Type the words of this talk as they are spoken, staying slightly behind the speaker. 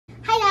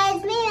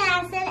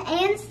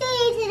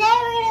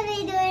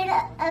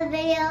a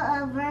video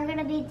of we're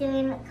gonna be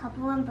doing a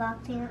couple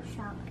unboxing of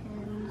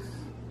Shopkins.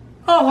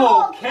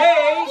 Oh,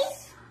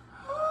 case!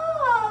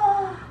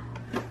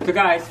 So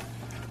guys,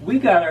 we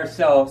got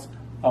ourselves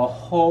a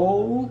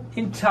whole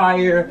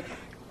entire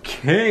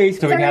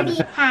case. So we have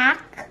 30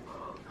 pack.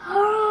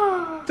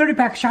 30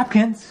 pack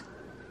Shopkins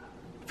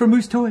for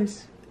Moose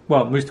Toys.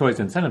 Well, Moose Toys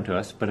didn't send them to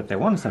us, but if they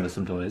want to send us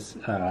some toys,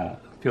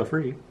 feel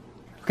free.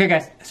 Okay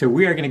guys, so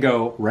we are gonna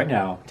go right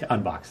now to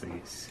unbox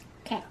these.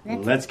 Okay,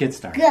 let's get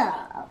started. Go.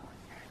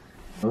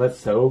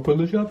 Let's open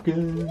the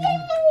Shopkins.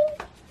 Yay!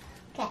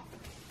 Okay.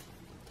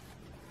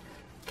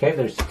 Okay,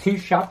 there's 2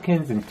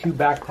 Shopkins and 2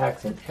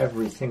 backpacks in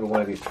every single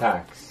one of these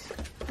packs.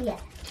 Yeah.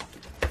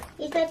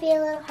 These might be a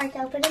little hard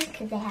to open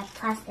because they have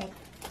plastic.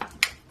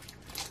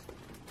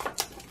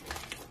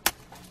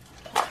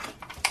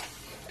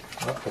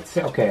 Oh, let's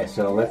see. Okay,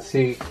 so let's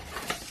see.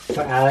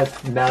 So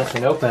as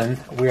Madison opened,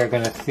 we are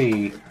going to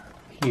see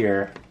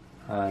here.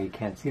 You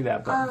can't see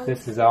that, but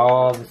this is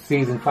all the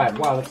season 5.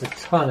 Wow, that's a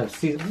ton of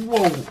season.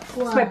 Whoa,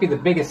 this might be the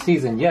biggest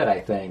season yet, I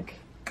think.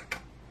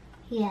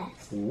 Yes.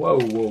 Whoa,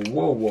 whoa,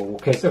 whoa, whoa.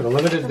 Okay, so the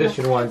limited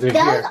edition ones are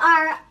Those here.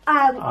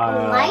 are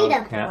light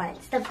up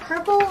ones. The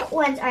purple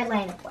ones are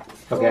light up ones.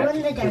 Okay. Glow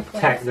in the dark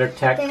ones. They're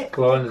tech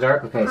glow in the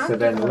dark. Okay, so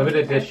then the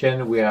limited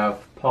edition, we have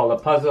Paula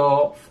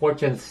Puzzle,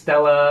 Fortune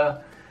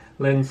Stella,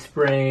 Lynn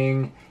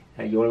Spring,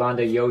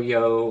 Yolanda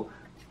Yo-Yo,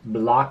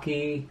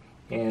 Blocky,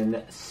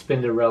 and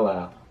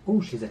Spinderella. Ooh,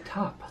 she's a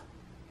top.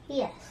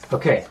 Yes.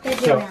 Okay,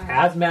 so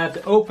as Mads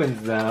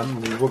opens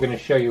them, we're going to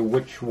show you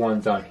which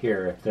ones on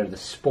here. They're the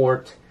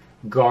Sport,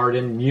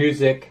 Garden,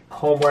 Music,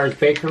 Homewares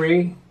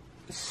Bakery,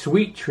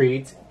 Sweet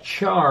Treats,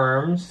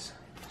 Charms,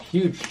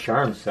 huge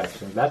charms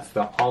section. That's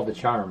all the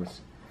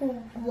charms. Whoa.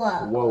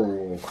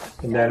 Whoa.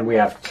 And then we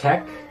have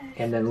Tech,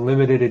 and then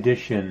limited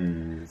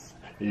editions.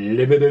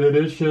 Limited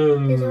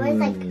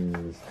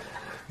editions.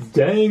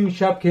 Dang,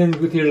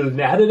 Shopkins,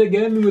 at it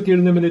again with your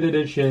limited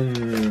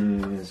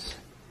editions.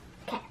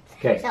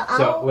 Okay,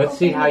 so let's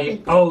see how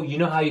you... Oh, you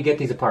know how you get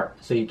these apart.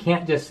 So you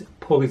can't just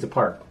pull these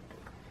apart.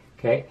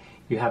 Okay?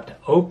 You have to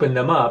open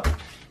them up.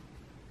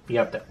 You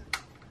have to...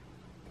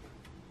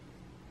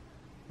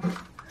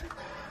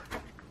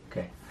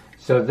 Okay.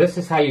 So this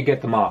is how you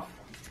get them off.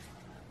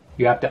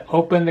 You have to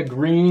open the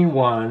green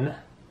one.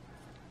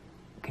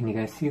 Can you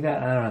guys see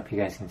that? I don't know if you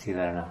guys can see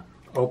that or not.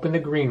 Open the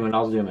green one.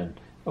 I'll zoom in.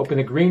 Open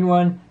the green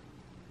one,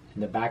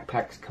 and the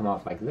backpacks come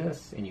off like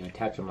this, and you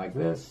attach them like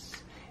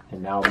this.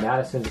 And now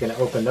Madison's going to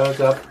open those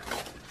up.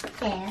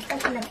 Okay, let's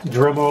open up.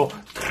 Dremel.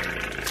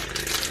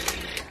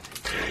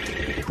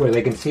 Where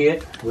they can see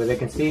it. Where they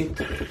can see.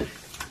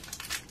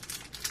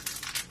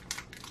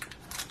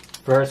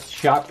 First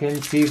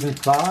Shopkins Season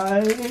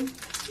 5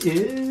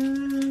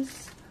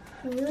 is...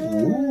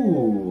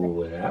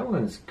 Ooh, that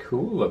one's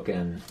cool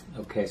looking.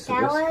 Okay, so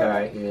this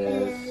guy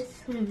is...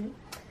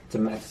 It's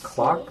a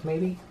clock,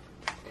 maybe?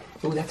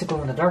 Ooh, that's a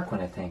glow-in-the-dark one,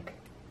 I think.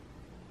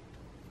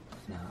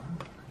 No,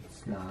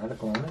 it's not a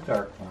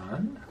glow-in-the-dark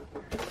one.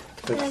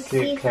 Let's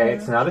see. Okay,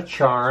 it's not a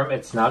charm.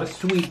 It's not a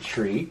sweet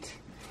treat.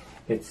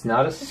 It's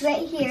not a... It's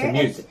right here. It's a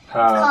music. It's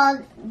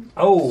called...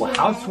 Oh,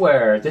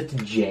 Housewares. It's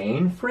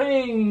Jane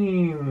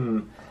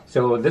Frame.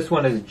 So this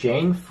one is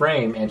Jane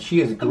Frame, and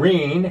she is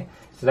green,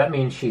 so that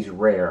means she's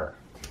rare.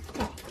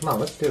 Come on,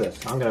 let's do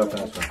this. I'm going to open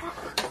this one.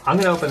 I'm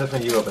going to open this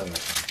one, you open this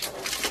one.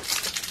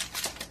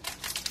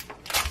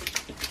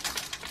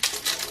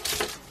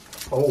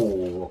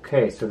 Oh,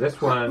 okay, so this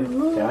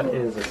one, that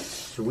is a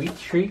sweet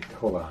treat.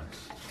 Hold on.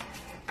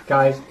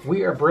 Guys,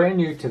 we are brand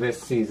new to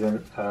this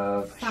season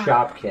of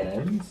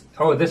Shopkins.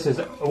 Oh, this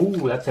is,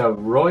 oh, that's a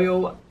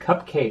Royal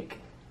Cupcake.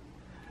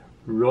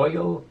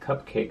 Royal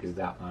Cupcake is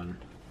that one.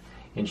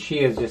 And she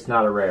is just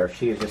not a rare.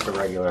 She is just a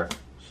regular.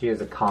 She is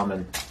a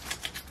common.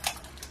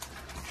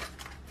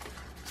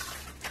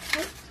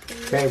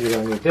 Okay, we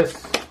don't need this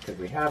because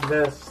we have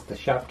this. The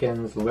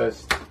Shopkins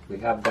list, we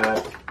have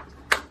that.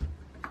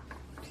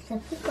 The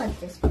pink ones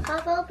just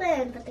pop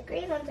open, but the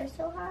green ones are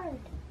so hard.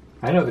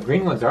 I know, the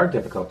green ones are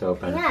difficult to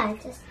open. Yeah,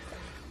 it's just...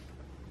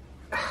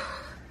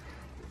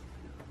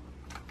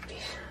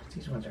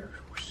 These ones are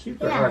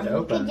super hard to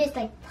open. You can just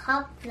like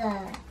pop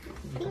the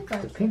pink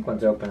ones. The pink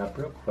ones open up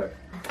real quick.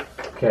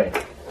 Okay,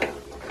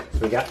 so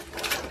we got...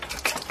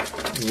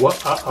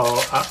 What?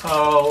 Uh-oh,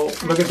 uh-oh.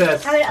 Look at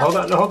this. Hold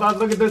on,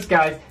 look at this,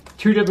 guys.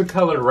 2 different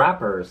colored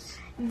wrappers.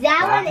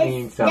 That one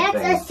means something.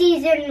 That's a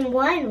season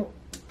 1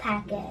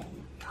 packet.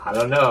 I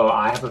don't know.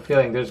 I have a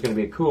feeling there's going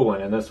to be a cool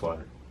one in this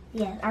one.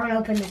 Yeah, I'm going to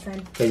open this one.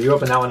 Okay, you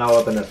open that one, I'll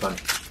open this one.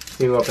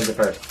 See who opens it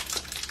first.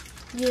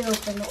 You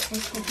open it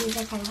first because these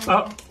are kind of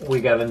hard. Oh,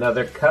 we got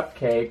another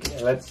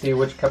cupcake. Let's see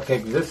which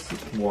cupcake this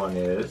one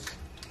is.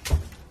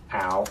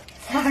 Ow.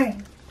 Sorry.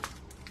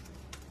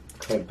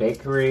 Okay,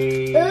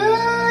 bakery. Ooh, the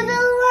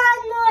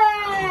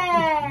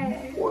lawnmower!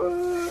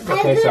 What?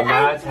 Okay, so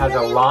Mads has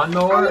a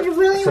lawnmower. I would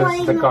really so want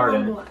this is the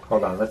garden. lawnmower.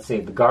 Hold on, let's see.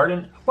 The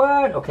garden.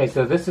 What? Okay,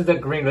 so this is the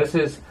green. This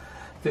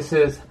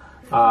is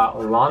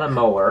Lana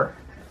Mower.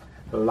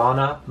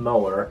 Lana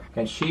Mower,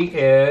 and she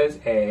is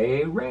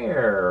a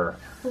rare.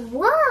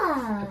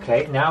 Wow.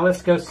 Okay, now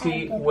let's go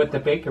see what the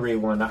bakery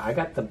one. I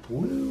got the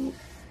blue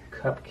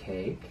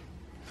cupcake.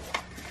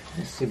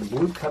 Let's see, the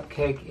blue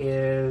cupcake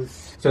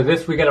is... So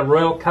this, we got a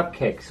royal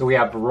cupcake. So we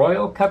have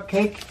royal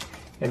cupcake,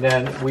 and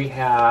then we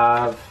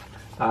have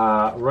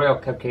royal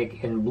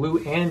cupcake in blue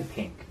and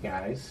pink,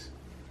 guys.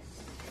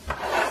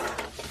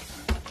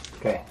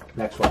 Okay,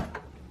 next one.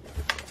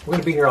 We're going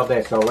to be here all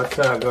day, so let's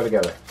go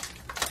together.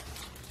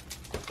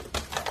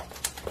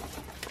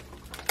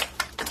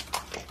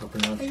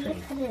 Open on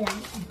screen.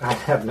 I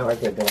have no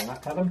idea. Did I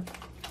not cut them?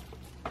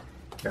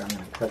 Here, I'm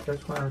going to cut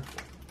this one.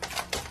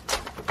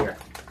 Here.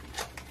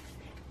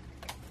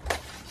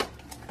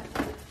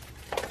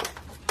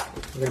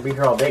 We're going to be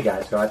here all day,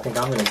 guys, so I think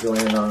I'm going to join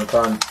in on the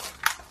fun.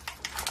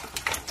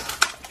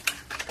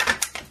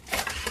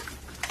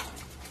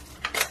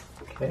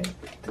 Okay,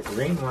 the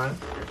green one,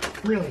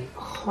 really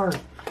hard.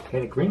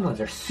 Okay, the green ones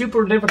are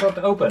super difficult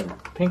to open.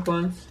 Pink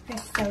ones, they're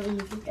so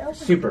easy to open.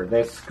 Super.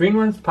 The green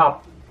ones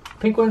pop,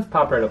 pink ones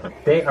pop right open.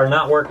 They are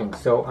not working,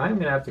 so I'm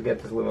going to have to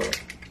get this little,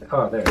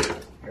 oh, there it is.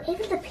 Here.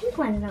 Even the pink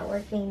one's not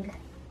working.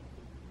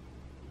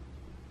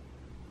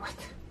 What?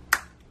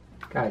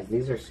 Guys,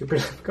 these are super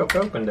difficult to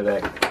open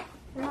today.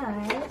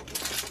 Alright.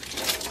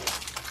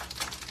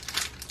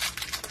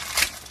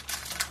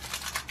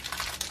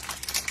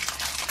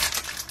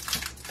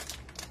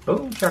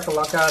 Boom,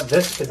 shakalaka.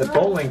 This is a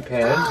bowling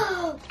pin.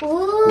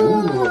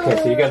 Ooh. Okay,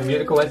 so you got a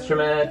musical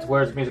instrument.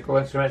 Where's musical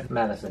instrument?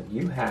 Madison,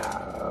 you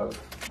have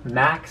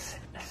Max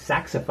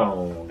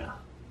saxophone.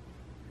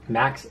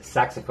 Max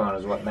saxophone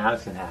is what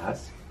Madison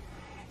has.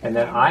 And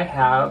then I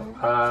have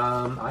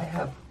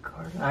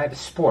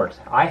sport.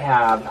 I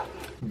have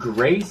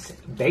Grace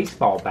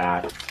baseball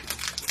bat.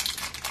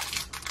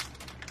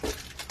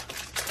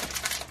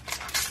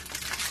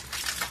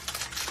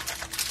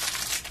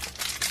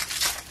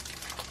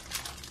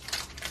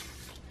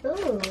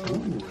 Ooh,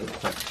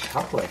 it's like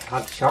chocolate,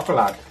 hot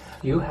chocolate.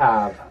 You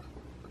have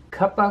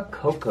Cuppa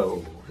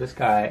Cocoa. This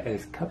guy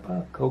is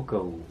Cuppa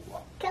Cocoa.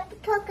 Cup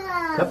of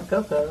cocoa. Cup of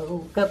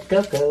cocoa, cup of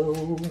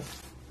cocoa.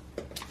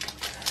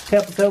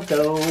 Cup of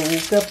cocoa,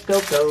 cup of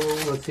cocoa.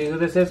 Let's see who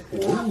this is.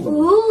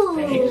 Ooh,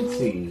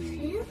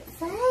 fancy.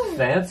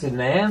 Fancy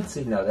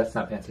Nancy. No, that's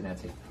not Fancy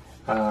Nancy.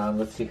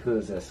 Let's see, who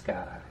is this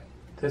guy?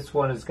 This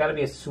one has got to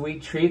be a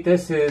sweet treat.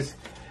 This is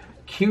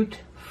Cute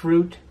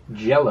Fruit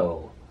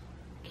Jello.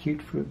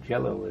 Cute Fruit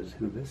Jello is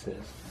who this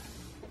is.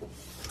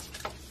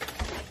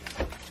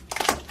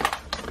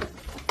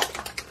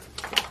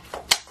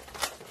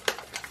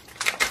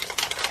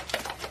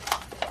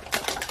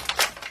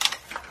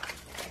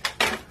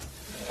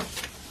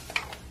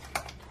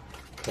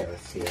 Okay,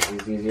 let's see. Are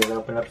these easier to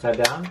open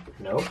upside down?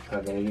 Nope.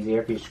 Are they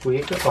easier if you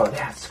squeeze them? Oh,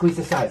 yeah, squeeze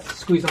the sides.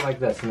 Squeeze them like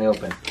this and they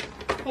open.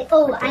 Hey,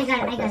 oh, like I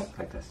got this, it, I got it.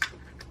 Like this.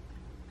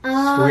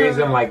 Squeeze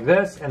them like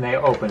this and they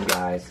open,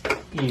 guys.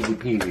 Easy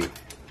peasy.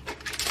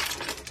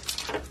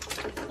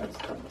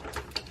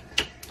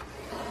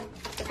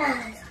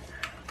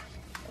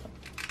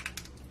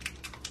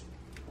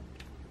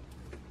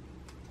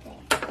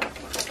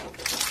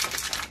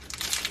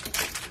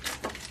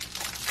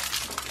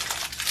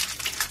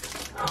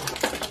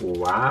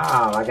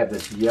 Wow, I got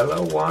this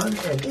yellow one,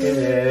 and it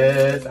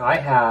is,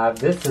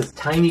 this is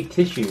Tiny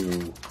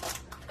Tissue.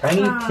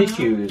 Tiny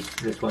Tissues,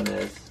 this one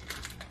is.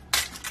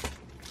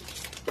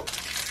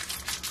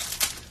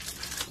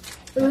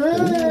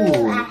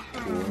 Ooh,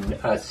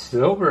 a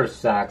silver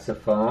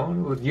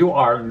saxophone. You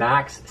are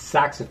Max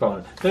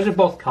Saxophone. Those are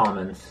both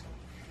commons.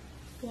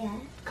 Yeah.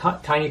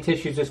 Tiny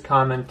Tissues is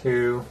common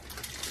too.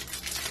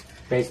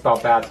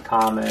 Baseball bat's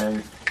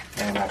common,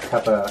 and a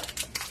cup of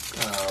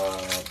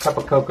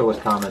cocoa is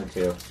common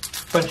too.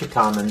 Bunch of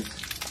commons.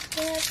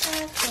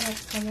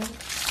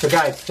 So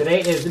guys,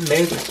 today is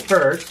May the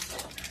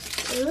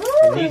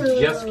 1st, and these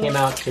just came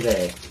out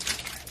today.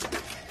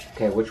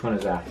 Okay, which one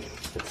is that?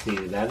 Let's see.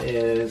 That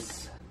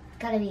is.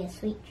 Gotta be a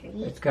sweet treat.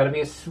 It's gotta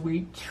be a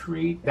sweet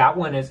treat. That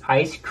one is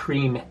Ice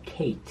Cream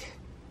Kate.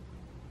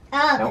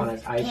 Oh, that one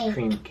is Ice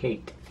Cream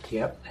Kate.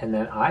 Yep. And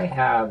then I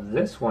have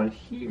this one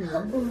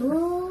here.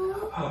 Ooh.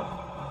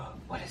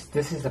 What is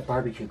this? Is a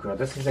barbecue grill.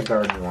 This is a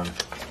garden one.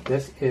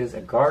 This is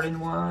a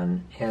garden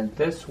one, and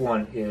this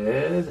one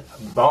is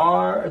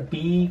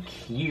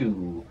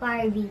barbecue.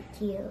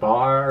 Barbecue.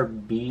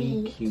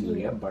 Barbecue.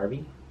 Yeah,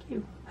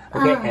 barbecue.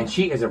 Okay, and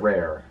she is a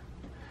rare.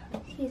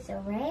 She's a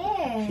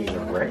rare. She's a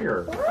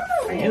rare.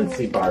 Ooh.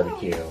 Fancy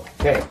barbecue.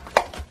 Okay,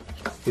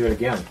 let's do it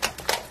again.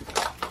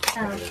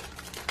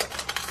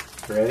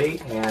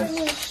 Ready?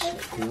 And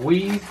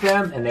squeeze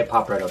them, and they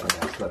pop right open,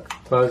 guys. Look,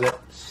 close it,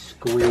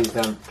 squeeze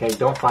them. Okay,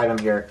 don't fight them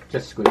here.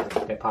 Just squeeze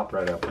them. They pop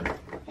right open.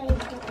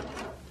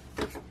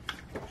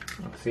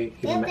 See?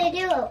 Yes, they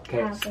do. Okay,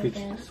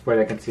 scooch where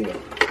they can see it.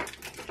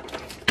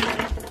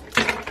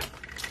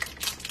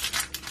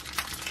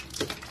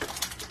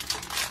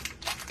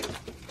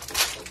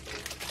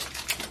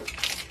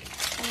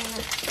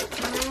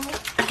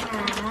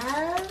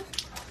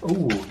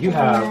 Ooh, you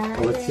have,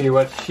 let's see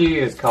what she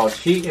is called.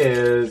 She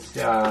is,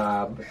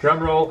 drum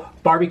roll,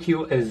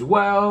 barbecue as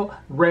well,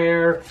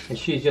 rare, and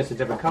she's just a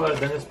different color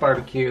than this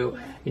barbecue.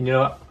 And you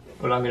know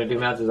what I'm going to do,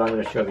 Matt, is I'm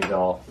going to show these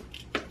all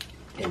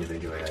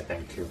individually, I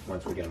think, too,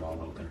 once we get them all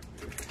open.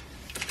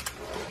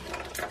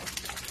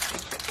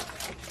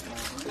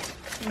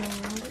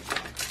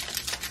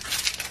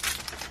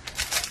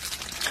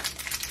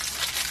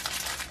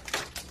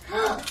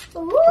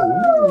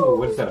 Ooh,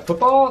 what is that, a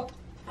football?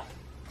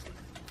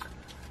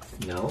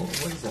 No,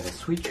 what is that, a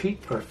sweet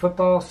treat for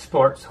football?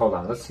 Sports, hold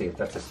on, let's see if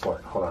that's a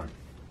sport, hold on.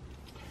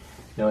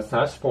 No, it's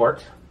not a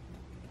sport.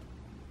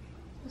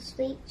 A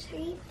sweet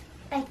treat?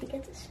 I think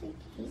it's a sweet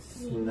treat.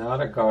 It's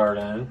not a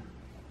garden.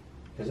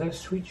 Is that a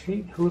sweet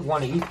treat? Who would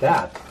want to eat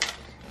that?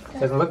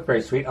 Doesn't look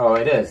very sweet. Oh,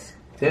 it is.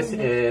 This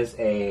is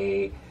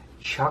a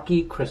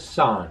chalky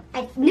croissant.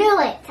 I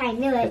knew it, I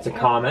knew it. It's a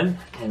common,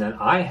 and then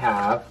I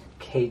have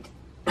Kate.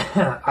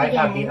 I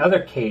have the other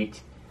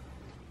Kate,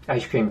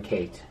 ice cream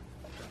Kate.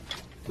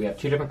 We have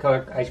two different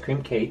color ice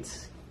cream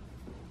Kates.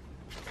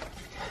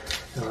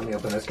 So let me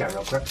open this guy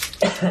real quick,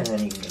 and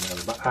then you can get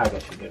another box. I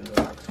guess you get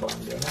another box while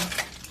I'm doing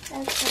that.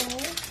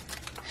 Okay.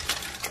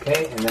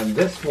 Okay, and then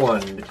this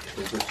one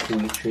is a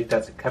sweet treat.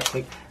 That's a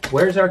cupcake.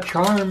 Where's our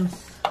charms?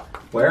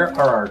 Where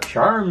are our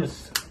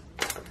charms?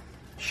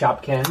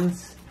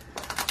 Shopkins.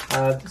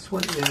 This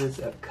one is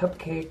a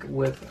cupcake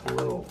with a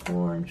little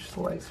orange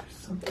slice or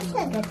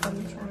something.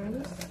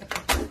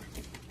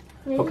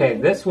 Okay,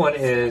 this one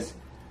is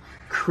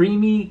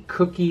creamy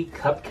cookie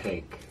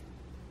cupcake.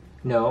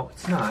 No,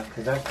 it's not,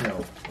 because that's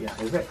no. Yeah,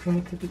 is that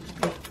creamy cookie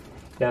cupcake?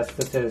 Yes,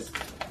 this is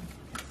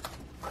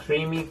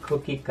creamy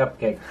cookie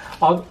cupcake.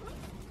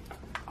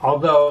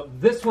 Although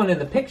this one in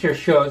the picture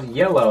shows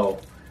yellow,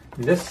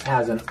 and this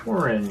has an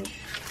orange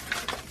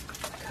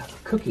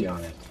cookie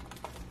on it.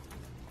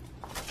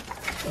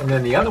 And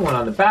then the other one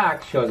on the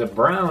back shows a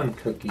brown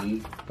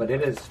cookie, but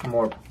it is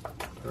more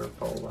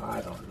purple.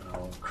 I don't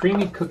know.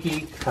 Creamy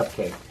cookie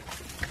cupcake.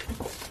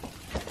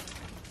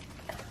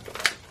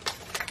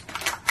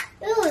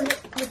 Ooh,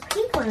 the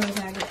pink one was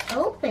already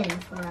open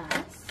for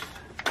us.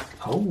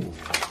 Oh,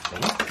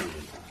 fancy.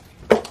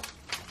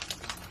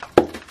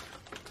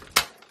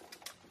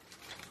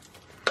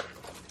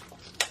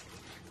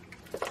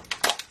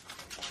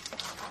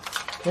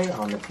 Okay,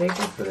 on the table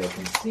so they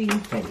can see.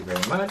 Thank you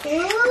very much.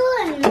 Ooh,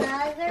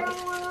 another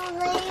one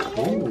of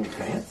these. Ooh,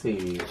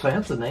 fancy.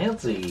 Fancy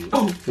Nancy.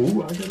 Oh,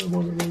 ooh, I got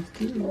one of those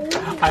too.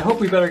 I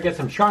hope we better get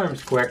some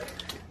charms quick.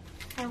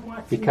 I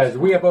want Because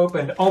we have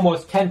opened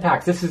almost 10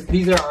 packs.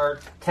 These are our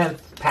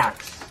 10th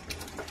packs.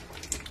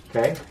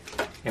 Okay?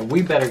 And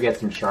we better get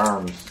some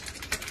charms.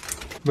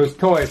 Moose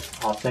Toys,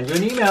 I'll send you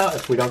an email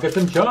if we don't get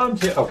some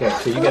charms here. Okay,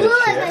 so you get a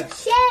chair. A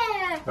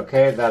chair.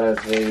 Okay, that is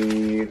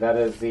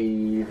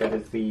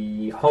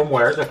the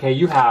homewares. Okay,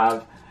 you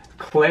have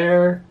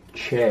Claire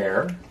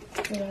chair.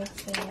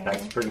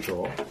 That's pretty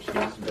cool.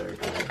 She's very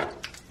cool.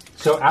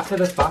 So after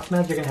this box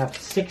match, you're gonna have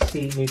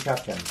 60 new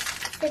Shopkins.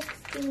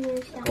 60 new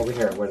Shopkins. Over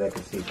here, where they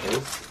can see,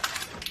 please.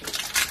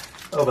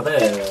 Over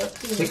there,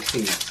 60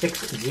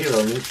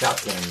 new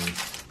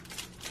Shopkins.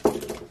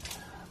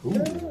 Ooh,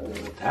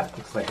 that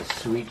looks like a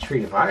sweet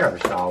treat if I ever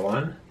saw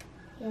one.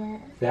 Yeah.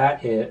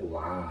 That is,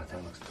 wow,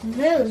 that looks cool.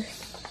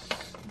 Moose.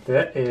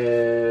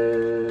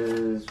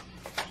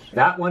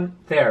 That one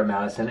there,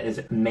 Madison,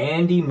 is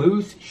Mandy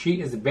Moose.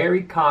 She is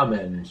very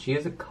common. She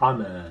is a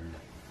common.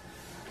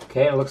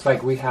 Okay, it looks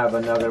like we have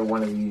another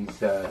one of these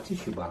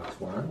tissue box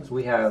ones.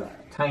 We have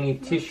Tiny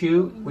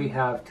Tissue. We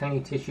have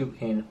Tiny Tissue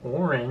in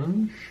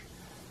orange.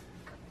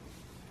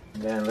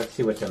 And then let's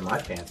see what's in my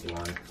fancy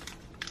one.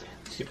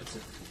 Let's see what's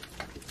in.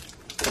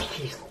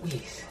 Jeez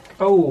Louise.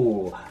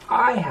 Oh,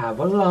 I have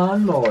a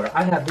lawnmower.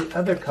 I have the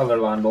other color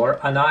lawnmower,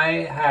 and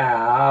I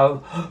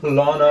have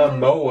lawn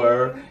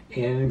mower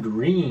in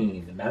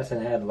green.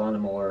 Madison had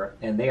lawnmower,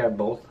 and they are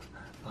both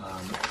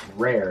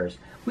rares.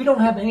 We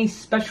don't have any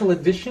special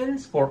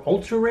editions or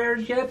ultra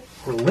rares yet,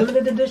 or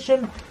limited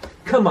edition.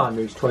 Come on,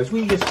 Moose Toys.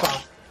 We just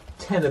bought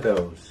 10 of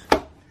those.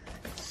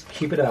 Just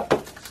keep it up.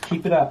 Just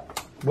keep it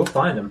up. We'll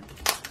find them.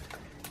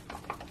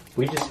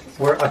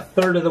 We're a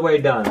third of the way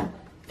done.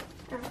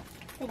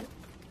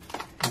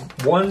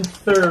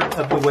 1/3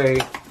 of the way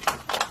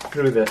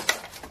through this.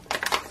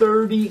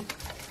 30.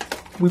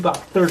 We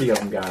bought 30 of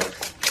them,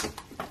 guys.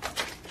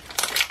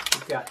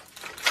 We've got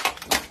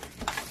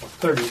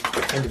 30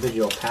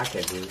 individual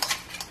packages.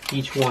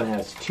 Each one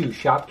has 2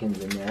 Shopkins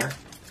in there.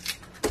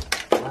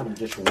 I'm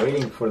just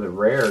waiting for the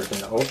rares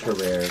and the ultra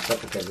rares.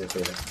 That's okay, this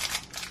is it.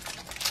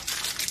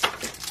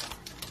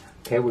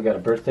 Okay, we got a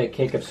birthday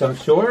cake of some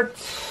sort.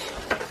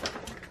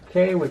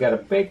 Okay, we got a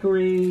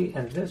bakery,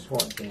 and this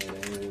one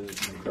is...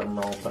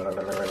 No,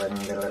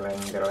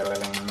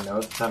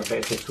 it's not a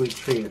basic, it's a sweet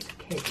treat. It's a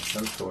cake of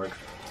some sort.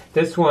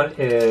 This one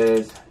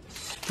is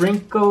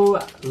Sprinkly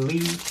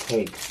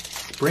Cake.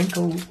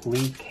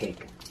 Sprinkly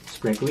Cake.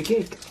 Sprinkly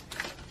Cake.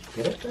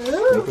 Get it?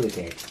 Sprinkly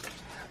Cake.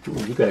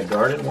 Ooh, you got a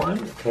garden one?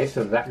 Okay,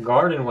 so that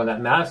garden one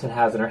that Madison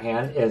has in her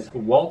hand is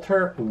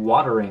Walter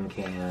watering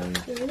can.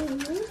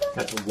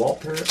 That's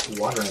Walter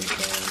watering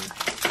can.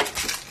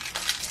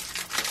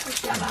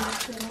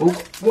 Ooh,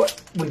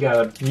 what? We got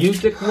a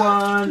music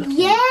one.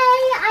 Yay!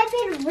 I've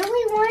been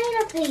really wanting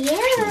a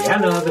piano.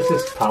 Piano. This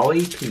is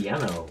Polly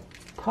Piano.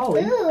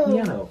 Polly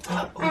Piano.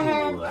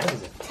 Ooh, that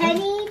is a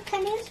penny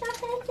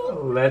stuff, I think.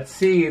 Let's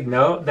see.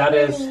 No, that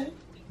is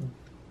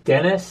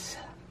Dennis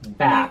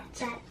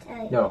Bat.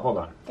 No, hold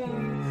on.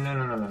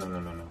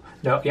 No.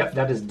 No, yep,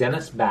 that is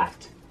Dennis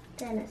Bat.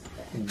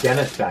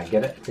 Dennis Bat.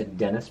 Get it? It's a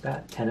Dennis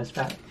Bat? Tennis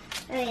bat?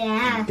 Oh,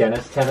 yeah.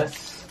 Dennis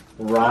Tennis.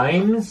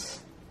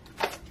 Rhymes.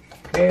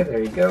 Okay,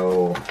 there you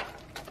go.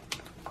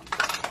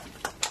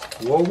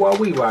 Whoa, whoa,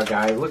 wee, wow,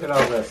 guys. Look at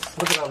all this.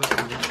 Look at all this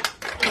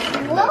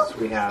mess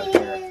we have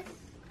here.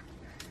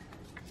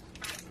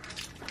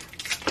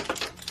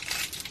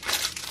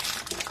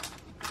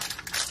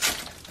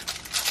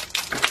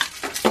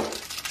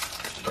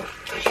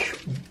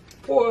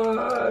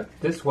 What?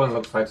 This one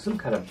looks like some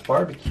kind of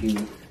barbecue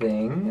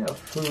thing of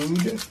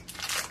food.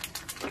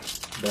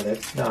 But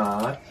it's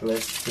not.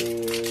 Let's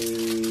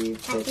see.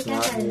 It's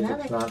not music.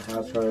 It's not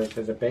housewares.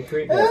 There's a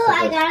bakery. Ooh,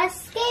 I got a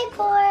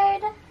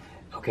skateboard.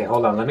 Okay,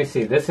 hold on. Let me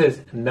see. This is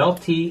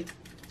Melty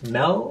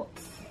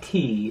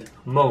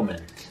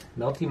Moment.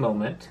 Melty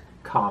Moment.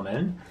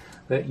 Common.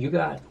 But you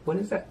got, what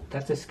is that?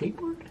 That's a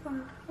skateboard?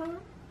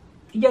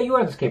 Yeah, you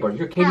are the skateboard.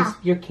 You're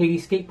Katie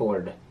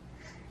Skateboard.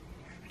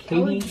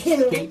 Katie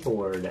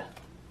Skateboard.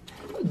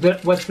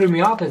 What threw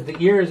me off is the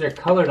ears are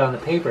colored on the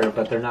paper,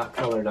 but they're not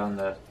colored on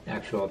the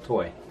actual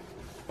toy.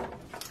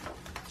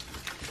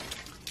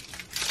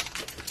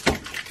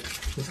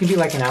 This could be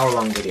like an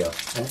hour-long video.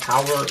 An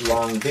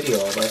hour-long video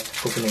of us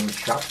opening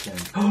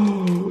Shopkins.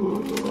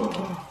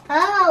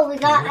 Oh, we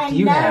got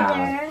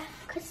another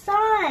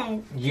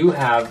croissant. You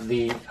have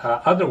the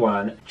other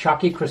one,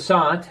 Chalky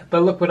Croissant,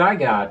 but look what I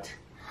got.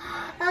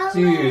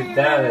 Dude,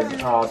 that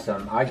is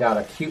awesome. I got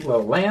a cute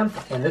little lamp,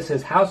 and this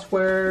is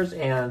Housewares,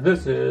 and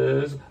this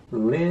is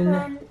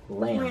Lynn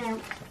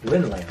Lamp.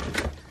 Lynn Lamp.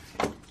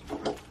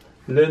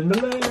 Lynn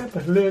the lamp,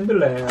 Lynn the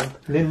lamp,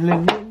 Lynn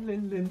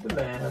the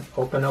lamp.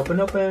 Open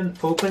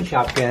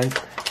Shopkins.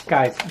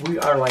 Guys, we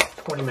are like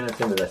 20 minutes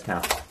into this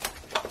now.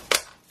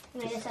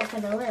 We just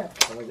opened a little.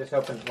 And we just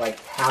opened like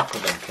half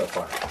of them so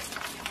far.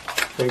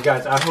 So you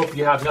guys, I hope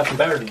you have nothing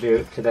better to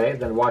do today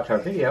than watch our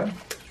video.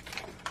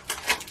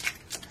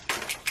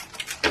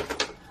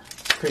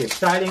 Pretty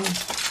exciting.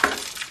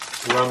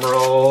 Drum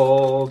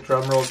roll,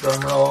 drum roll,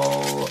 drum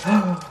roll.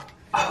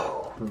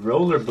 Oh,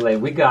 rollerblade.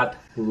 We got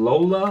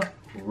Lola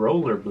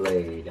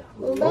Rollerblade.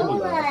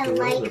 Lola,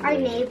 like our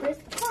neighbor's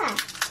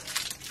cat.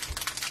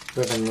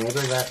 We have a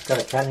neighbor that's got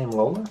a cat named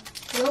Lola?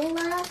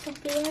 Lola,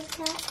 Sophia's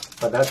cat.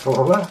 Oh, that's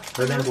Lola?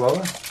 Her name's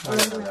Lola? I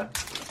didn't know that.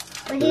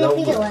 What do you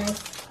think it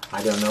was?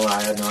 I don't know.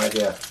 I had no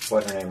idea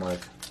what her name was.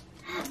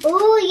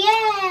 Oh,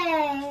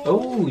 yay!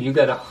 Oh, you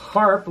got a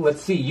harp.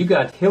 Let's see. You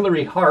got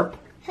Hillary Harp.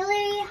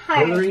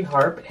 Hillary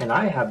Harp, and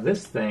I have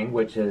this thing,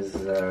 which is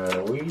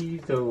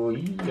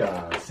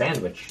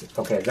sandwich.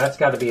 Okay, that's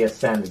got to be a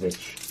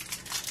sandwich.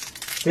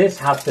 This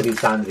has to be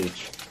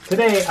sandwich.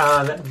 Today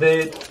on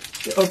the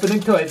opening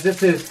toys,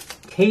 this is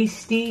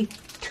Tasty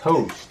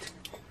Toast.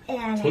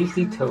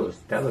 Tasty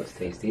Toast. That looks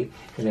tasty.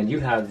 And then you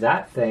have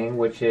that thing,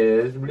 which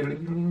is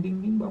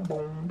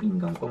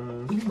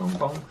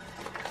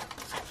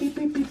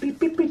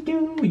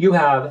you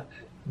have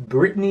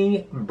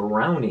Brittany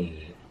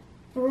Brownie.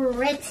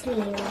 Brittany,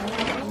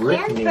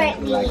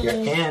 like your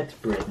Aunt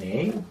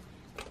Brittany.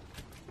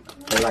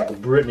 Or like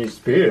Britney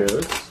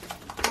Spears.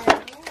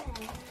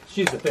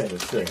 She's a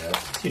famous singer,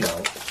 you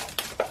know.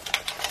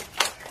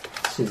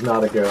 She's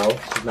not a girl.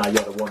 She's not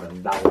yet a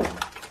woman. That one.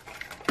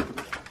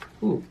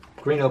 Ooh,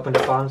 green opened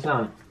up on its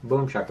own.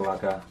 Boom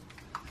shakalaka.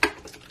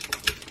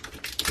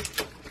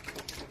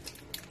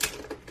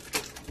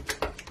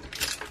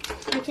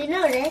 Did you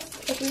notice,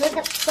 if you look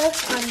up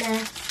close on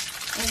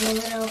the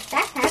little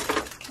backpack,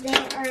 they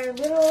are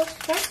little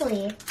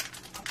sparkly.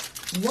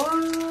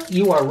 What?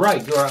 You are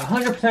right. You are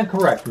 100%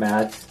 correct,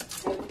 Mads.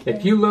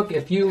 If you look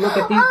at these, they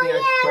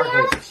are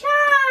sparkly.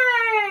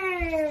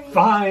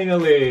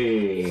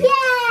 Finally! Yay!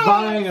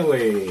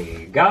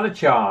 Finally! Got a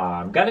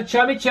charm. Got a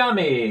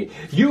chummy.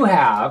 You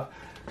have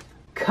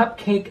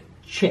Cupcake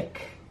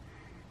Chick.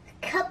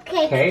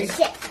 Cupcake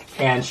Chick.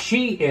 And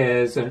she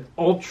is an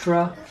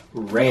ultra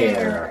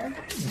rare.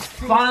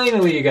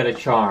 Finally, you got a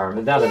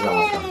charm. That is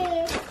awesome.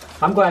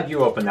 I'm glad you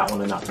opened that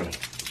one and not me.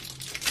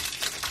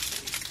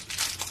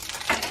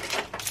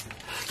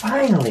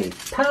 Finally,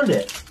 pound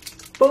it.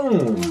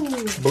 Boom.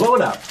 Blow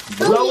it up.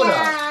 Blow it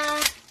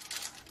up.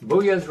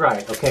 Booyah's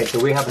right. Okay, so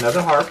we have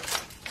another harp.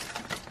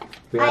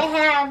 I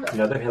have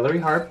another Hillary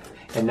Harp.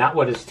 And that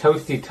one is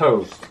Toasty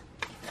Toast.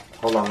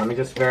 Hold on, let me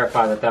just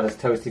verify that that is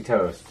Toasty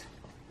Toast.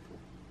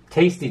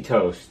 Tasty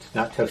Toast.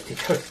 Not Toasty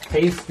Toast.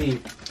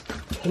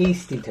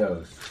 Tasty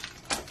Toast.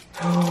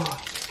 Oh,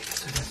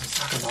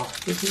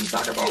 this is a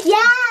soccer ball.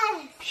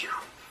 Yes!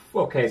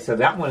 Okay, so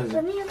that one is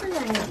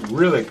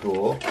really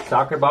cool.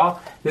 Soccer ball.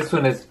 This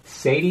one is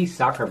Sadie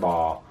Soccer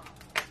Ball.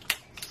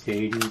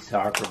 Sadie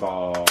Soccer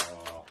Ball.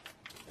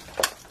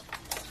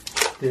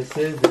 This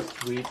is the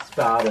sweet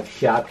spot of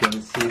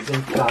Shopkins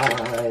Season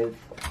 5.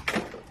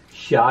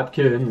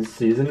 Shopkins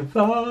Season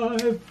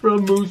 5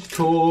 from Moose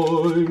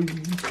Toys.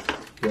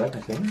 You like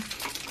my thing?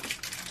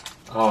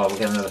 Oh, we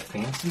got another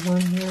fancy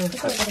one here?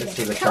 This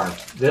is a charm.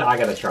 I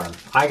got a charm.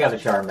 I got a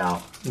charm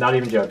now. Not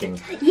even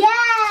joking.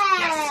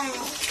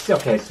 Yes!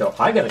 Okay, so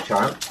I got a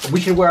charm. We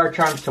should wear our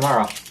charms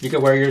tomorrow. You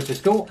can wear yours to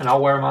school, and I'll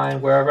wear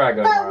mine wherever I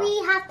go tomorrow. But we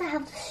have to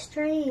have the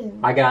string.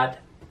 I got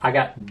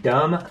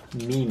Dumb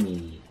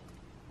Mimi.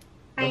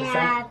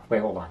 Wait,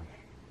 hold on.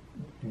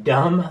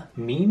 Dumb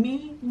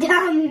Mimi?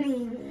 Dumb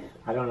Mimi.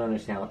 I don't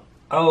understand.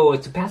 Oh,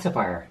 it's a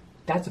pacifier.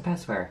 That's a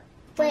pacifier.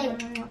 Wait,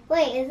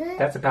 is it?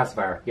 That's a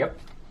pacifier. Yep.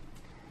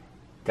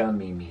 Dumb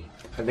Mimi.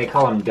 They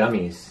call them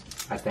dummies,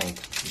 I think.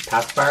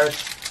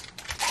 Pacifiers.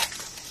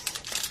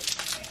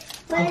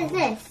 What is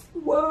this?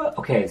 What?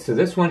 Okay, so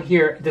this one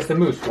here, this is the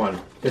moose one.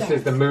 This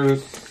is the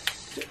moose.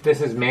 This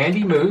is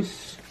Mandy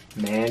Moose.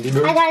 Mandy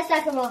Moose. I got a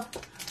soccer ball.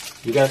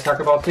 You got a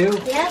soccer ball too?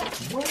 Yep.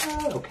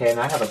 What? Okay, and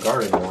I have a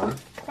garden one.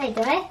 Wait,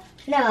 do I?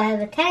 No, I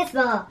have a tennis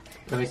ball.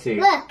 Let me see.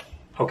 Look.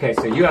 Okay,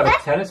 so you have a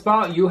tennis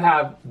ball. You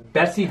have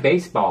Bessie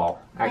Baseball.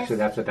 Actually,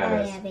 that's what that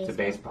is. Yeah, it's a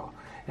baseball.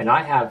 And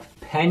I have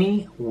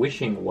Penny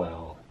Wishing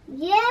Well.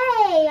 Yay!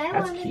 I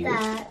That's wanted cute.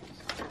 that.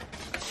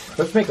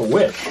 Let's make a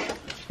wish.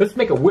 Let's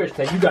make a wish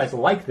that you guys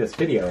like this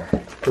video.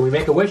 Can we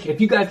make a wish?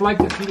 If you guys like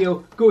this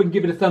video, go ahead and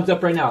give it a thumbs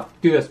up right now.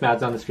 Do this,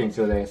 Mads, on the screen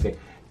so they can see.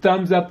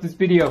 Thumbs up this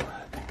video.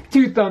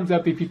 2 thumbs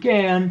up if you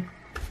can.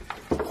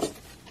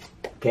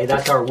 Okay,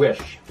 that's our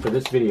wish for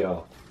this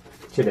video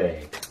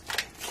today.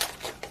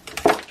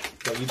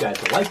 That you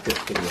guys like this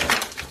video.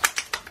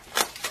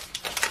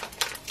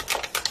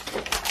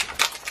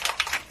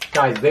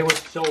 Guys, they were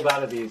sold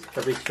out of these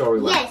every store we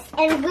went. Yes,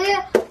 and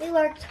we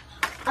worked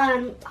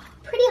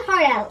pretty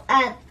hard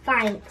at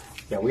finding.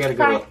 Yeah, we had to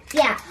go.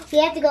 Yeah, we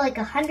had to go like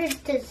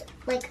 100 to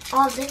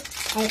all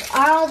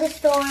the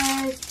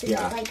stores to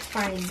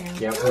find them.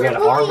 Yeah, we had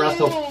to arm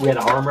wrestle. We had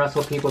to arm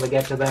wrestle people to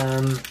get to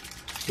them.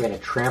 We had to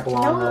trample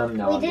on them.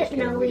 No, we didn't.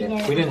 No, we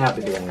didn't. We didn't have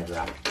to do any of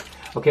that.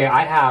 Okay,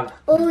 I have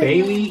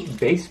Bailey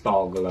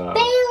baseball glove.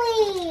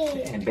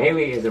 Bailey. And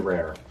Bailey is a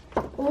rare.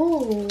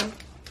 Ooh.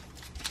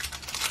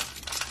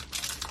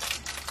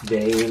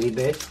 Bailey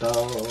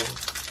baseball.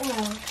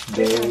 Oh,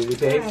 Bailey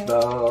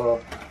baseball.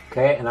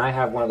 Okay, and I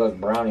have one of those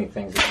brownie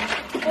things.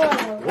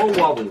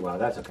 Whoa.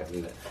 That's okay.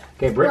 Leave it.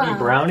 Okay, Brittany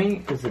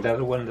Brownie is the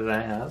other one that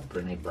I have.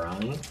 Brittany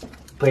Brownie.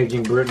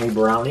 Paging Brittany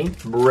Brownie.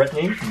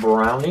 Brittany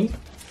Brownie.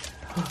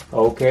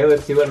 Okay,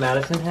 let's see what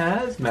Madison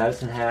has.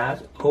 Madison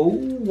has. Oh,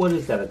 what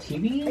is that? A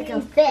TV? Like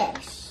a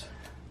fish.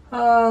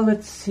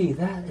 Let's see.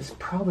 That is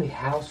probably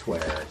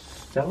housewares.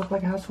 Does that look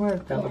like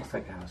houseware? That looks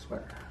like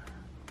houseware.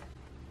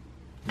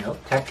 No.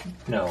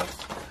 No.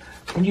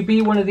 Can you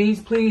be one of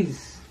these,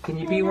 please? Can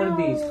you be one of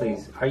these,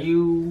 please? Are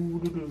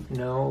you...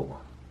 No.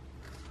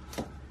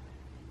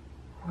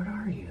 What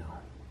are you?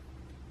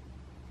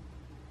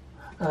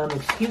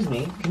 Excuse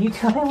me. Can you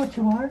tell me what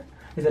you are?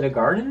 Is it a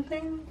garden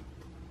thing?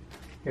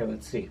 Here,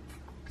 let's see.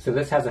 So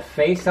this has a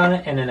face on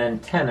it and an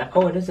antenna.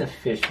 Oh, it is a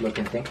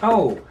fish-looking thing.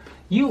 Oh,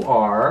 you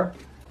are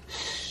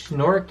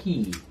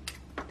Snorky.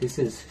 This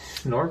is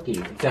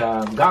Snorky.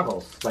 It's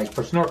goggles, like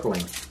for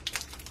snorkeling.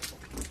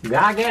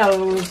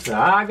 Goggles.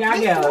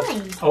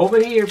 Goggles.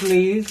 Over here,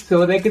 please,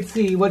 so they could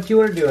see what you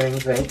are doing.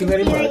 Thank you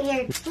very much.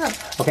 Here.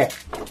 Look. Okay.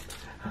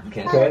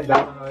 Okay.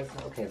 That one was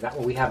okay. That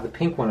one we have the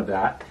pink one of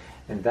that,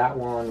 and that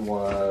one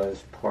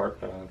was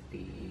part of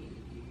the.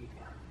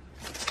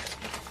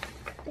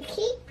 We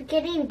keep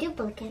getting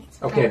duplicates.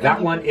 Okay,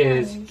 that one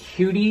is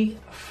Cutie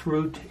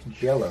Fruit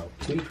Jello.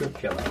 Cutie Fruit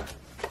Jello.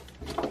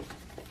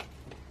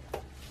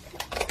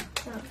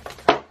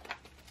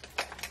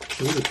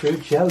 Cutie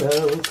Fruit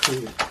Jello.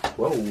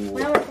 Whoa.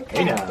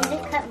 Hey now. Did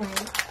it cut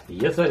mine?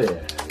 Yes, I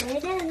did. I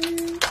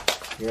did.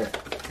 Here,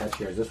 that's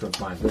yours. This one's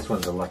mine. This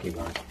one's a lucky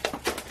one.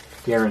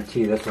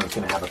 Guarantee this one's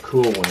going to have a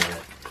cool one in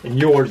it. And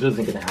yours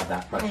isn't going to have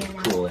that much of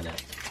cool in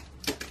it.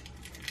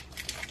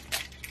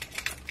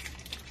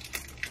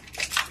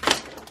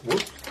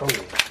 Whoops. Oh.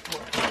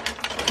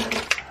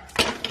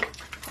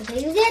 Okay,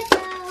 you get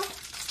though.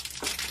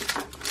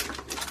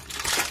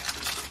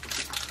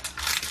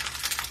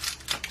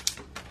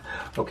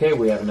 Okay,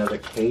 we have another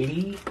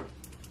Katie.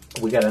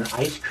 We got an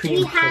ice cream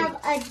We cake. have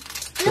a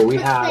duplicate. So we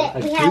have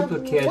a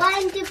duplicate. Have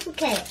one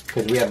duplicate.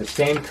 Because we have the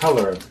same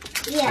color of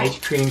ice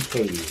cream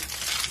Katie.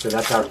 So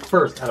that's our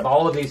first out of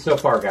all of these so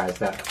far, guys.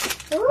 That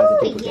has a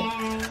duplicate.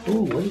 Yeah.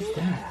 Ooh, what is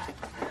that?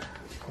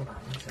 Hold on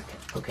 1 second.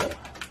 Okay,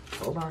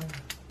 hold on.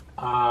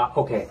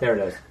 Okay, there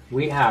it is.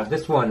 We have,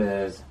 this one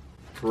is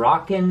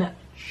Rockin'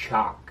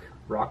 Chalk.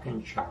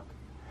 Rockin' Chalk.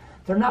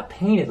 They're not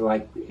painted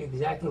like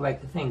exactly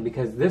like the thing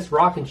because this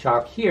Rockin'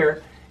 Chalk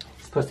here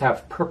is supposed to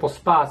have purple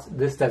spots.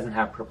 This doesn't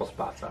have purple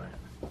spots on it.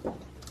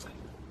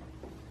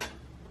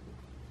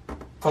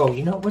 Oh,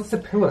 you know, what's the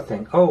pillow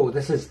thing? Oh,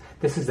 this is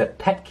a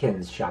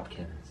Petkins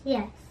Shopkins.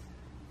 Yes.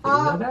 Did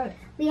you know that?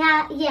 We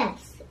have,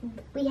 yes.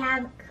 We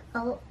have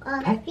Oh,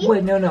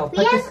 Wait, no.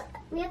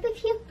 We have a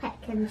few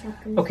Petkins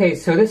Shopkins. Okay,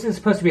 so this is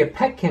supposed to be a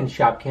Petkin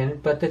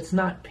Shopkin, but it's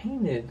not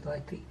painted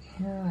like the...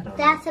 I don't know.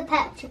 That's a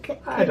Petkin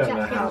I don't know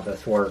Shopkin. how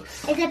this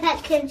works. It's a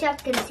Petkin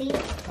Shopkin, see?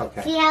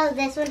 Okay. See how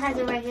this one has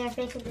a regular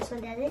face and this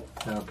one doesn't?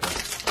 Okay.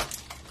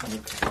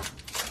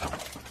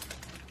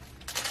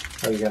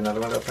 Oh, you got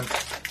another one open?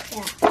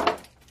 Yeah.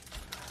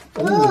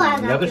 Ooh,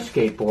 another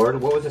skateboard.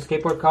 What was the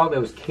skateboard called? It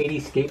was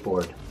Katie's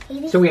Skateboard.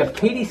 So we have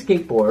Katie's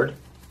Skateboard.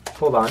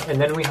 Hold on. And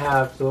then we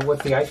have, so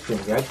what's the ice cream?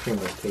 The ice cream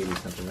was Katie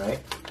something, right?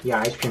 Yeah,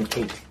 Ice Cream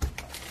Kate.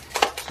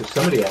 So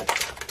somebody at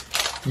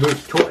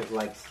Moose Toys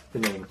likes the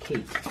name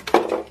Kate.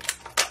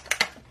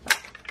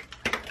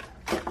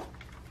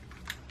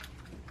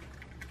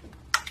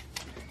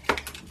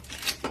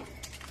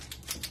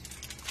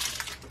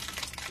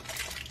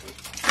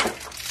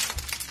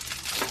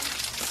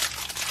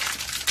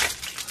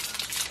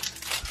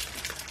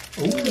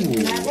 Ooh,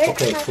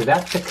 okay, so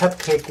that's the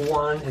cupcake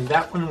one, and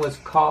that one was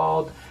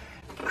called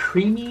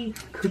Creamy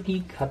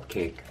Cookie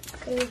Cupcake.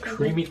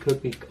 Creamy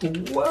Cookie.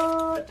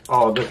 What?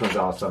 Oh, this one's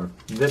awesome.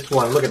 This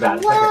one, look at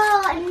that.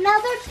 Whoa,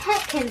 another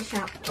Petkin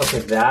shop. Okay,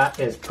 that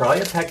is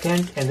probably a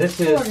Petkin, and this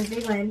is... Oh, the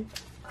big one.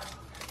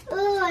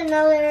 Ooh,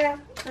 another...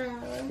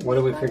 what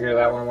did we figure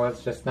that one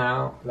was just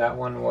now? That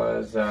one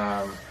was...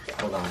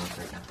 hold on a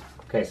second.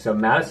 Okay, so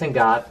Madison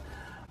got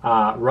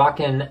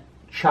Rockin'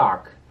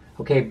 Chalk.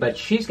 Okay, but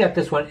she's got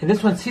this one, and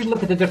this one, see,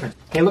 look at the difference.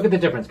 Okay, look at the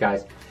difference,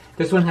 guys.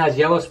 This one has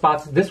yellow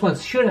spots. This one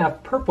should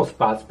have purple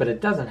spots, but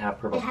it doesn't have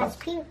purple spots. It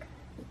has pink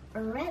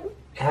or red.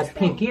 It has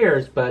pink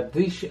ears, but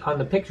these on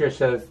the picture it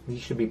says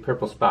these should be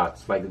purple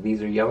spots. Like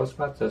these are yellow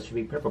spots, those should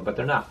be purple, but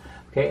they're not.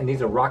 Okay, and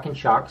these are Rockin'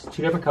 Chalks,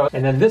 2 different colors.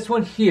 And then this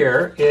one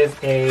here is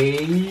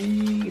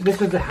this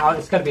is the house.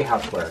 It's got to be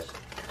housewares.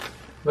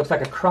 Looks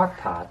like a crock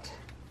pot.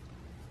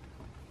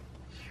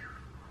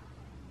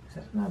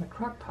 That's not a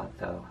crock pot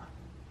though.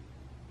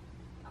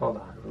 Hold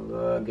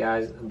on,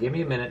 guys, give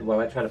me a minute while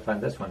I try to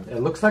find this one. It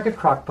looks like a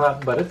crock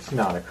pot, but it's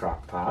not a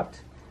crock pot.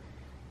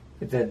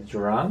 Is it a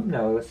drum?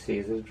 No, let's see,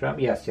 is it a drum?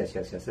 Yes. This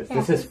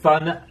is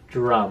Fun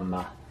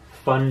Drum.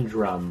 Fun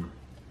Drum.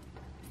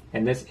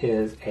 And this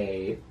is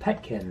a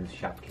Petkins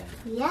Shopkin.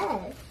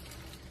 Yes.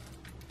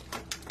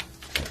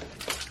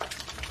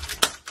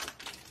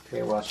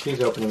 Okay, while she's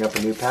opening up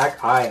a new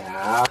pack, I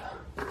have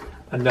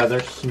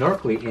another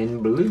Snorkely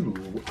in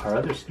blue. Our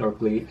other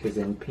Snorkely is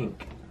in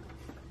pink.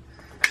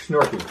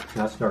 Snorky,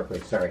 not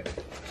Snorkely, sorry.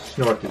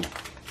 Snorky.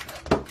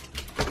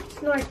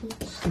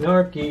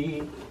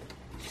 Snorky.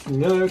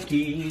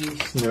 Snorky,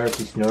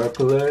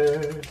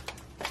 Snorkler.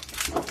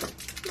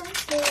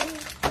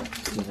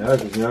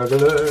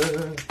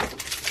 Snorkler.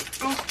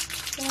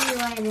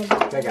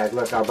 Okay guys,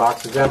 look, our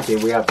box is empty.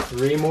 We have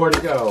 3 more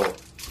to go.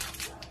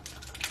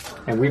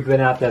 And we've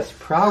been at this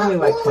probably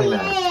like 20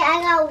 minutes. Yeah,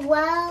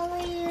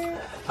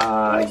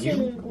 I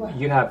got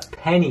you have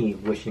Penny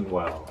Wishing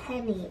Well.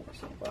 Penny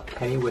Wishing Well.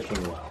 Penny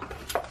Wishing Well.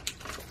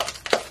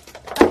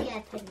 Oh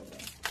yeah, Penny.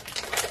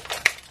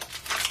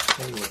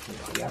 Penny Wishing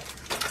Well, yep.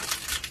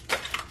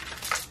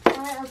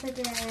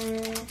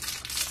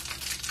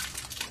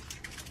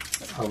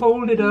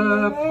 Hold it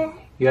up.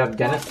 You have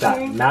Dennis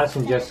Bat.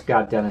 Madison just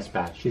got Dennis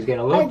Bat. She's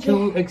getting a little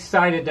too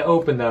excited to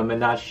open them and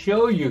not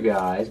show you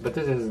guys, but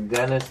this is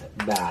Dennis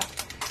Bat.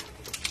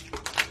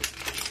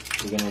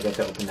 You're going to get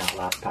to open that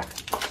last pack.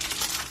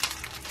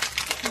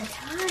 It's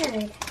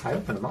hard. I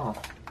opened them all.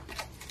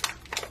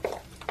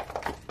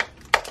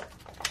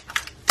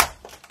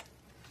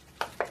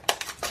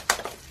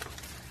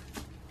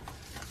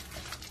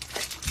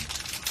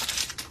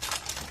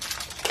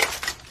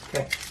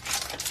 Okay.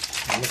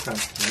 In the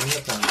front.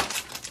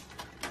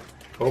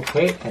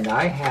 Okay, and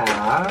I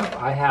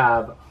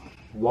have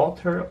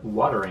Walter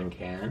watering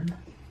can.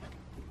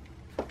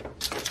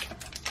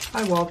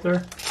 Hi,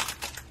 Walter.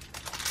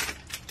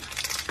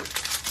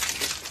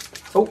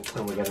 Oh,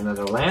 and we got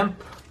another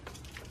lamp.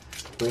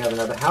 We have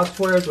another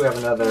housewares. We have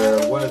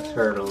another, what is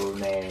her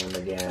name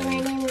again?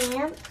 Linen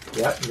lamp.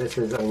 Yep, this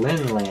is a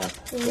Lynn lamp.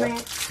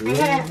 Yep.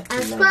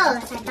 I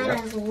thought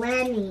it was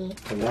Lenny.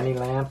 A Lenny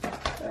lamp.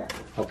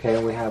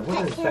 Okay, we have,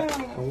 what is that?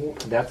 Oh,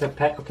 that's a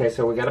pet. Okay,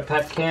 so we got a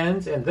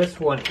Petkins, and this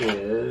one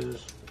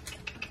is,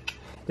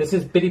 this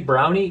is Bitty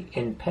Brownie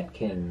and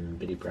Petkin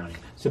Bitty Brownie.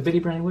 So Bitty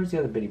Brownie, where's the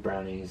other Bitty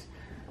Brownies?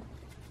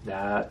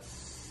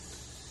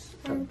 That's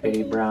a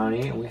Bitty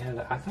Brownie, and we have,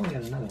 I thought we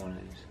had another one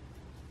of these.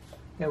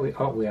 Yeah, we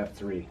have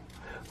 3.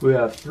 We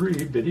have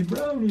 3 Bitty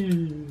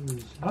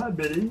Brownies. Hi,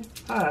 Bitty.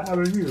 Hi, how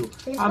are you?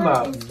 I'm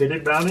a Bitty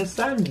Brownie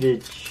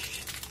sandwich.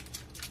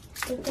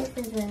 I think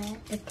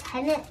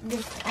this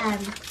is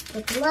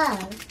the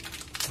glove.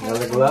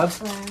 Another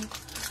glove?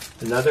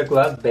 Another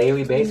glove,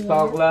 Bailey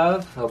baseball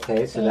glove.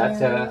 Okay, so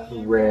that's a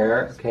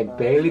rare. Okay,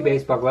 Bailey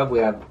baseball glove. We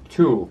have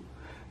 2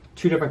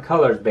 different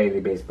colors Bailey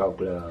baseball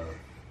glove.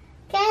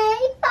 Okay,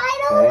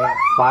 final one.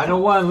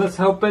 Final one. Let's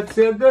hope it's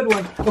a good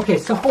one. Okay,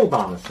 so hold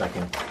on a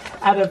second.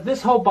 Out of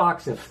this whole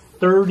box of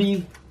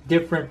 30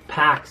 different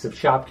packs of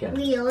Shopkins,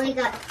 we only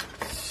got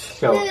 2.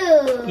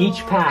 So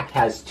each pack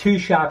has 2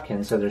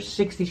 Shopkins, so there's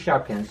 60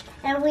 Shopkins.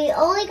 And we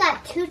only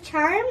got 2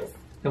 charms?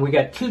 And we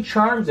got 2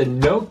 charms and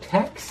no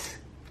text.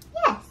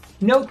 Yes.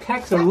 No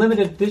text, a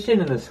limited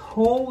edition in this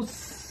whole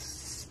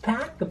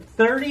pack of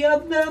 30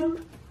 of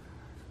them.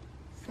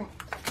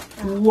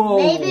 Whoa,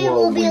 maybe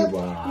we'll be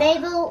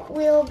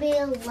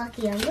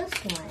lucky on this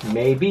one.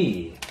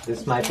 Maybe.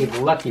 This might be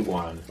the lucky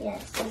one.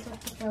 Yes, this will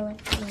be the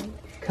lucky one.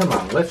 Come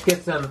on, let's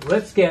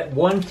get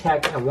 1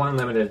 tech and 1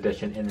 limited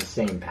edition in the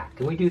same pack.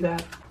 Can we do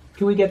that?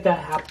 Can we get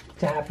that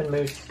to happen,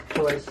 Moose?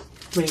 Please,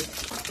 please,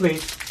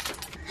 please.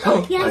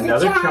 Oh, yes,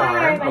 another a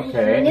charm.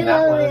 Okay, and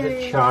that one is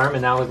a charm,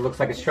 and now it looks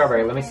like a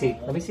strawberry. Let me see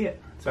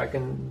it, so I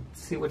can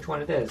see which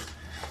one it is.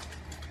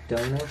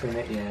 Don't open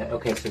it yet.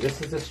 Okay, so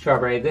this is a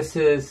strawberry. This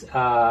is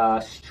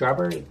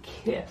Strawberry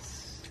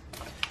Kiss.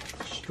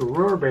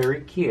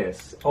 Strawberry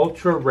Kiss.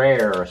 Ultra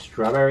rare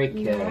Strawberry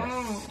Kiss.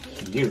 Yes.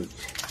 Cute.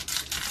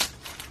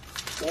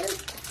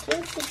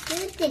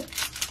 Cute.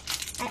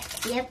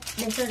 Yep,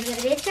 this one's going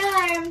to be a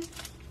charm.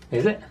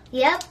 Is it?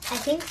 Yep, I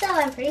think so.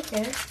 I'm pretty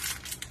sure.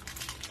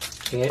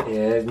 It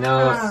is.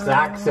 No,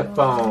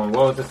 saxophone.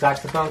 What was the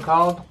saxophone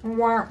called?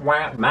 Wah,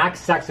 wah. Max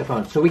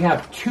saxophone. So we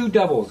have 2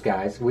 doubles,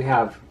 guys. We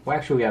have more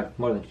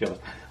than 2 doubles.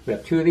 We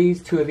have 2 of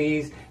these, 2 of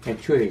these,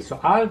 and 2 of these. So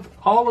out of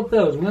all of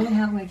those, we only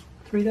have like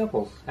 3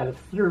 doubles out of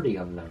 30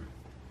 of them.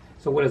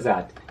 So what is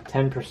that?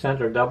 10%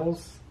 are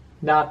doubles?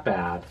 Not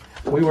bad.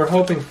 We were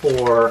hoping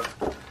for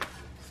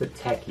the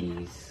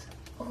techies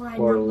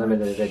or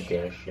limited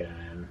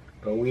edition,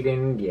 but we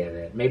didn't get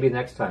it. Maybe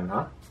next time,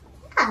 huh?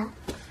 Yeah.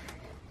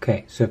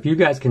 Okay, so if you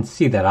guys can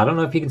see that, I don't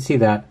know if you can see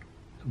that,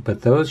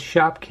 but those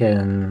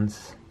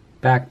Shopkins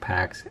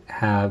backpacks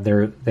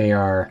they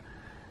are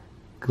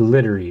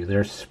glittery,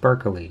 they're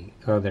sparkly.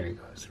 Oh, there he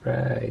goes,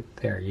 right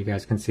there. You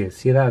guys can see it.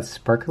 See that? It's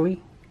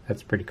sparkly?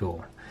 That's pretty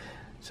cool.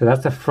 So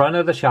that's the front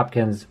of the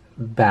Shopkins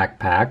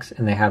backpacks,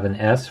 and they have an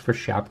S for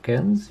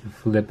Shopkins. You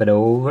flip it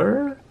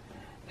over,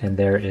 and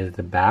there is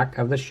the back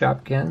of the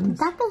Shopkins.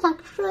 That is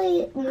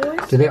actually more.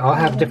 Do they all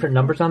have different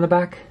numbers on the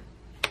back?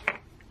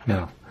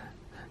 No.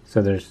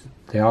 So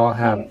they all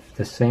have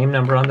the same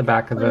number on the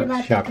back of the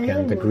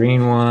Shopkin. The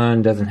green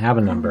one doesn't have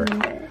a number.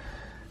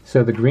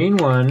 So the green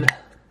one,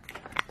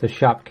 the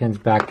Shopkins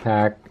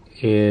backpack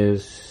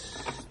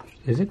is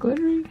it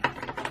glittery?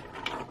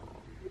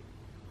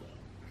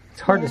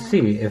 It's hard to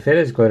see. If it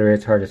is glittery,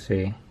 it's hard to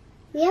see.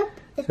 Yep.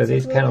 So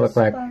these kind of look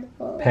like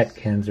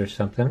Petkins or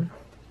something.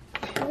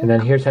 And then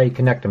here's how you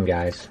connect them,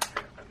 guys.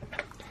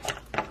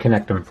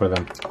 Connect them for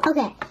them.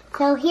 Okay,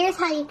 so here's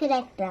how you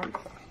connect them.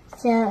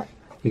 So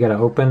you gotta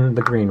open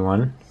the green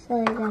one. So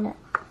you're gonna.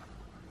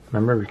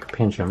 Remember, we can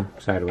pinch them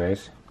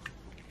sideways.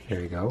 There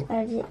you go.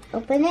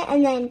 Open it,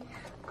 and then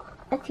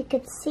if you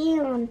could see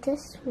on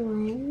this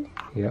one.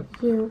 Yep.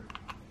 You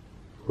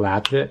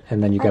latch it,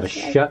 and then you gotta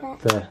shut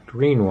the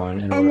green one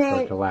in order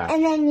for it to latch.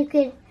 And then you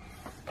could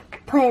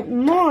put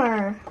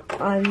more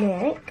on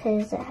it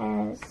because it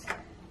has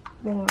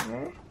more.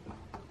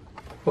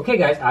 Okay,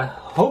 guys, I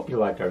hope you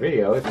liked our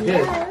video. If you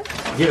did,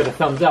 give it a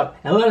thumbs up.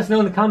 And let us know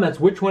in the comments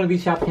which one of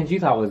these Shopkins you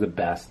thought was the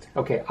best.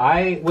 Okay,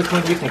 which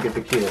one do you think is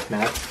the cutest,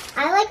 Matt?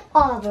 I like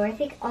all of them. I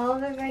think all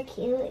of them are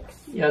cute.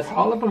 Yes,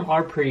 all of them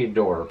are pretty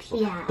adorable.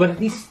 Yeah. But at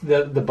least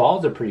the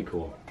balls are pretty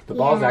cool. The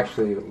balls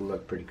actually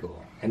look pretty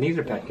cool. And these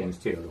are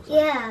Petkins too. Looks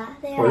like. Yeah,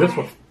 they are.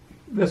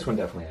 This one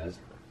definitely is.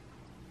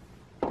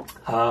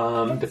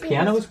 The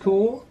piano is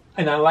cool,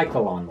 and I like the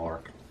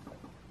lawnmower.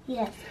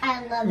 Yes,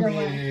 I love the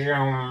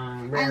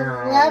one.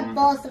 I love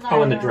both of our.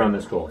 Oh, and the drum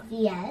is cool.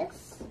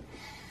 Yes.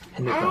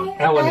 And the drum.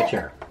 And the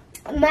chair.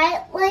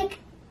 My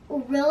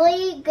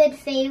really good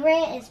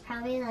favorite is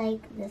probably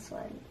this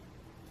one.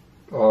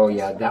 Oh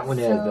yeah, that one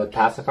is the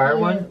pacifier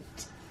one.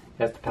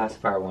 That's the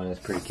pacifier one. It's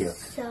pretty cute.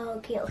 So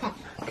cute. Okay.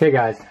 Okay,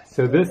 guys.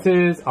 So this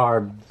is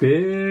our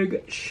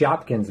big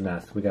Shopkins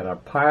mess. We got our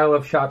pile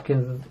of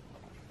Shopkins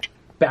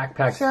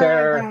backpacks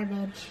there.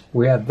 Garbage.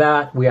 We have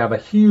that. We have a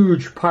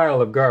huge pile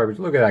of garbage.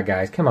 Look at that,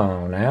 guys. Come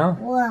on now.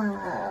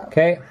 Whoa.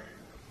 Okay.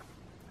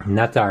 And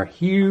that's our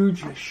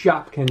huge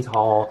Shopkins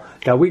haul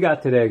that we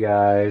got today,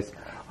 guys.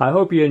 I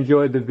hope you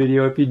enjoyed the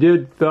video. If you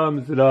did,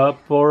 thumbs it up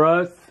for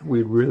us.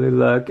 We'd really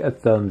like a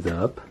thumbs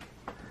up.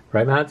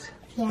 Right, Matt?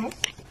 Yes.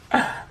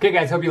 Okay,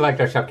 guys. Hope you liked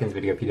our Shopkins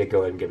video. If you did, go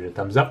ahead and give it a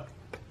thumbs up.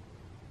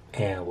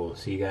 And we'll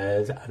see you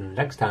guys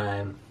next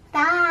time.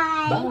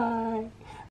 Bye. Bye.